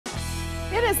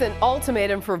It is an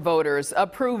ultimatum for voters.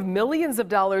 Approve millions of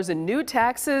dollars in new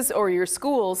taxes or your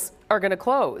schools are going to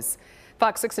close.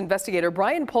 Fox 6 investigator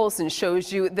Brian Polson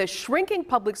shows you the shrinking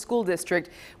public school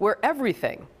district where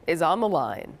everything is on the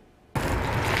line.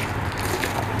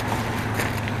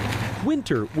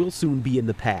 Winter will soon be in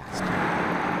the past,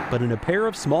 but in a pair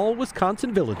of small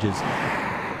Wisconsin villages,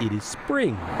 it is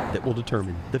spring that will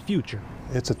determine the future.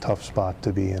 It's a tough spot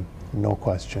to be in, no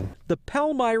question. The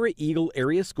Palmyra-Eagle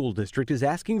Area School District is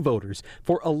asking voters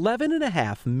for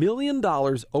 $11.5 million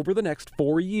over the next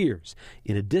 4 years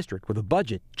in a district with a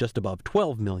budget just above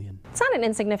 $12 million. It's not an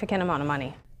insignificant amount of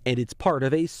money. And it's part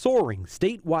of a soaring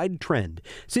statewide trend.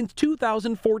 Since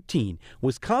 2014,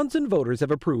 Wisconsin voters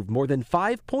have approved more than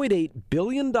 $5.8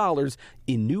 billion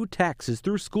in new taxes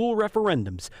through school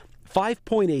referendums.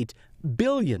 $5.8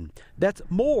 billion. That's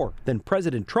more than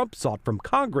President Trump sought from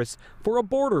Congress for a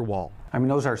border wall. I mean,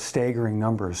 those are staggering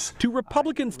numbers. To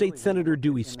Republican State Senator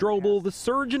Dewey Strobel, the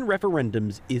surge in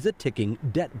referendums is a ticking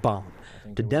debt bomb.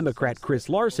 To Democrat Chris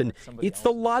Larson, it's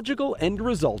the logical end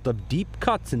result of deep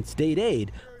cuts in state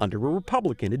aid under a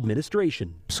Republican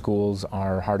administration. Schools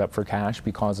are hard up for cash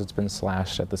because it's been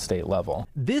slashed at the state level.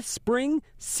 This spring,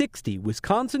 60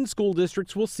 Wisconsin school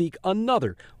districts will seek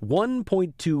another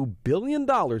 $1.2 billion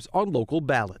on local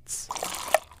ballots.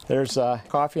 There's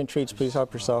coffee and treats. Please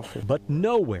help yourself. But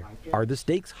nowhere are the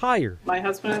stakes higher. My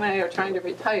husband and I are trying to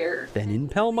retire. Than in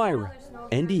Palmyra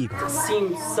and Eagle. It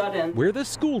seems sudden. Where the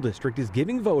school district is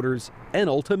giving voters an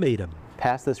ultimatum.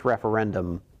 Pass this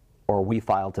referendum or we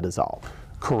file to dissolve.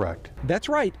 Correct. That's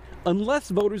right. Unless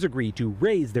voters agree to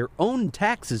raise their own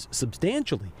taxes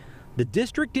substantially, the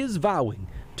district is vowing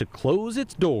to close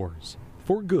its doors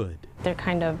for good. They're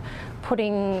kind of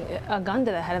putting a gun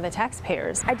to the head of the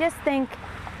taxpayers. I just think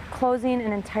closing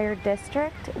an entire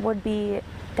district would be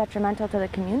detrimental to the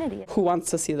community. Who wants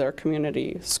to see their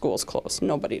community schools closed?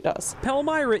 Nobody does.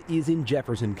 Palmyra is in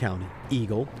Jefferson County,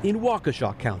 Eagle in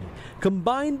Waukesha County.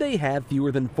 Combined, they have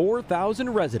fewer than 4,000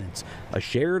 residents, a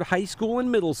shared high school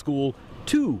and middle school,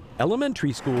 2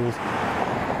 elementary schools,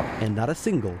 and not a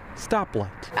single stoplight.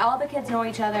 All the kids know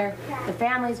each other, the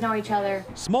families know each other.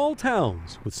 Small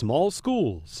towns with small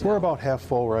schools. We're about half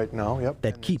full right now, yep.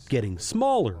 That keep getting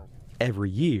smaller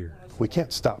every year. We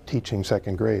can't stop teaching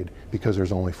second grade because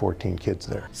there's only 14 kids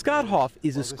there. Scott Hoff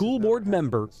is a school board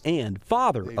member and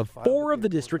father of 4 of the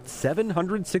district's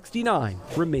 769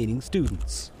 remaining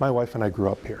students. My wife and I grew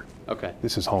up here. Okay.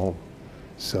 This is home,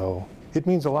 so it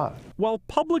means a lot. While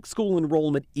public school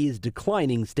enrollment is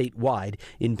declining statewide,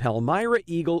 in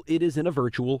Palmyra-Eagle it is in a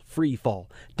virtual free fall,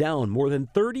 down more than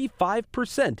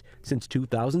 35% since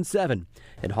 2007.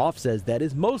 And Hoff says that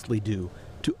is mostly due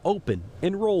to open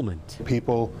enrollment.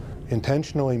 People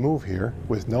intentionally move here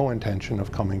with no intention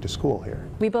of coming to school here.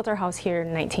 We built our house here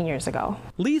 19 years ago.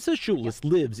 Lisa Schulis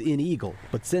lives in Eagle,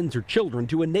 but sends her children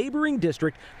to a neighboring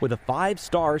district with a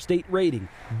 5-star state rating,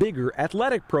 bigger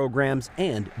athletic programs,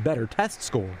 and better test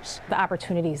scores. The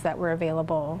opportunities that were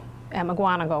available at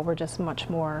McGuanago were just much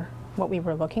more what we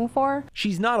were looking for.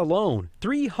 She's not alone.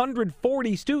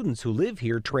 340 students who live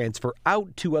here transfer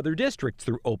out to other districts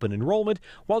through open enrollment,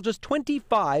 while just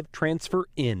 25 transfer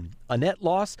in. A net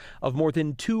loss of more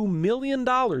than $2 million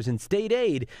in state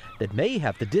aid that may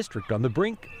have the district on the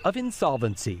brink of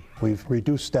insolvency. We've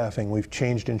reduced staffing, we've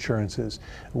changed insurances,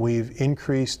 we've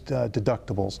increased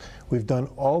deductibles. We've done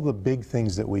all the big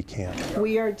things that we can.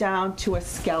 We are down to a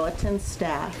skeleton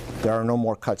staff. There are no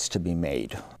more cuts to be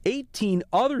made. 18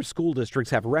 other school districts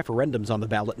have referendums on the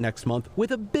ballot next month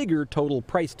with a bigger total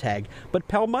price tag, but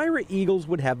Palmyra Eagles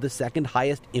would have the second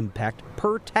highest impact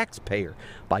per taxpayer.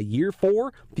 By year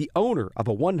 4, the owner of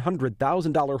a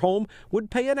 $100,000 home would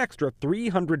pay an extra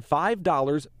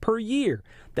 $305 per year.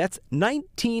 That's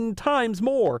 19 times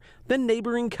more than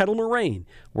neighboring Kettle Moraine,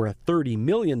 where a $30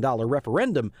 million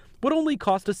referendum would only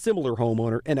cost a similar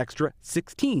homeowner an extra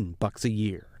 $16 a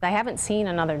year. I haven't seen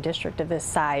another district of this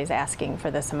size asking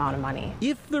for this amount of money.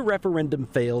 If the referendum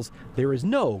fails, there is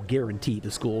no guarantee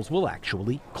the schools will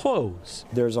actually close.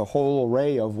 There's a whole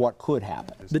array of what could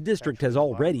happen. The district has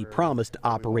already promised to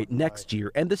operate next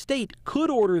year, and the state could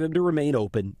order them to remain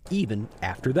open even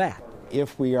after that.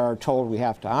 If we are told we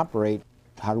have to operate,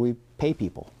 how do we pay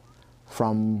people?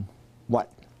 From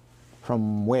what?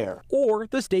 From where? Or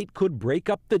the state could break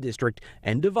up the district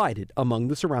and divide it among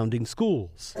the surrounding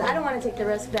schools. I don't want to take the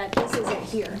risk that this isn't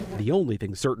here. The only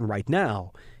thing certain right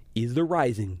now is the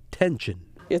rising tension.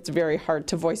 It's very hard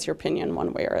to voice your opinion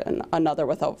one way or another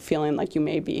without feeling like you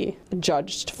may be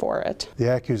judged for it. The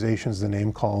accusations, the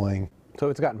name calling, So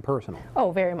it's gotten personal.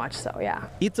 Oh, very much so, yeah.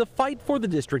 It's a fight for the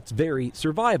district's very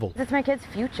survival. It's my kid's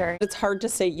future. It's hard to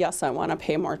say, yes, I want to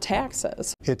pay more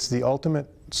taxes. It's the ultimate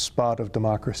spot of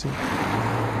democracy.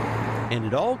 And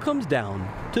it all comes down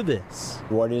to this.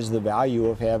 What is the value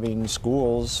of having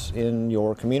schools in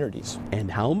your communities? And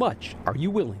how much are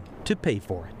you willing to pay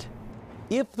for it?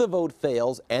 If the vote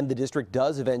fails and the district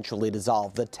does eventually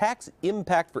dissolve, the tax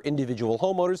impact for individual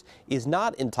homeowners is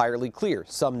not entirely clear.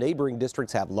 Some neighboring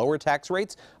districts have lower tax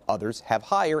rates, others have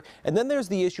higher. And then there's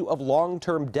the issue of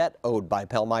long-term debt owed by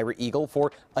Palmyra-Eagle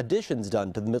for additions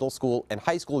done to the middle school and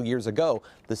high school years ago.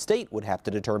 The state would have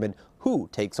to determine who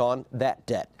takes on that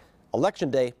debt. Election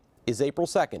day is April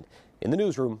 2nd. In the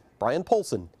newsroom, Brian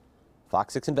Polson,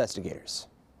 Fox 6 Investigators.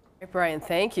 Brian,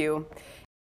 thank you.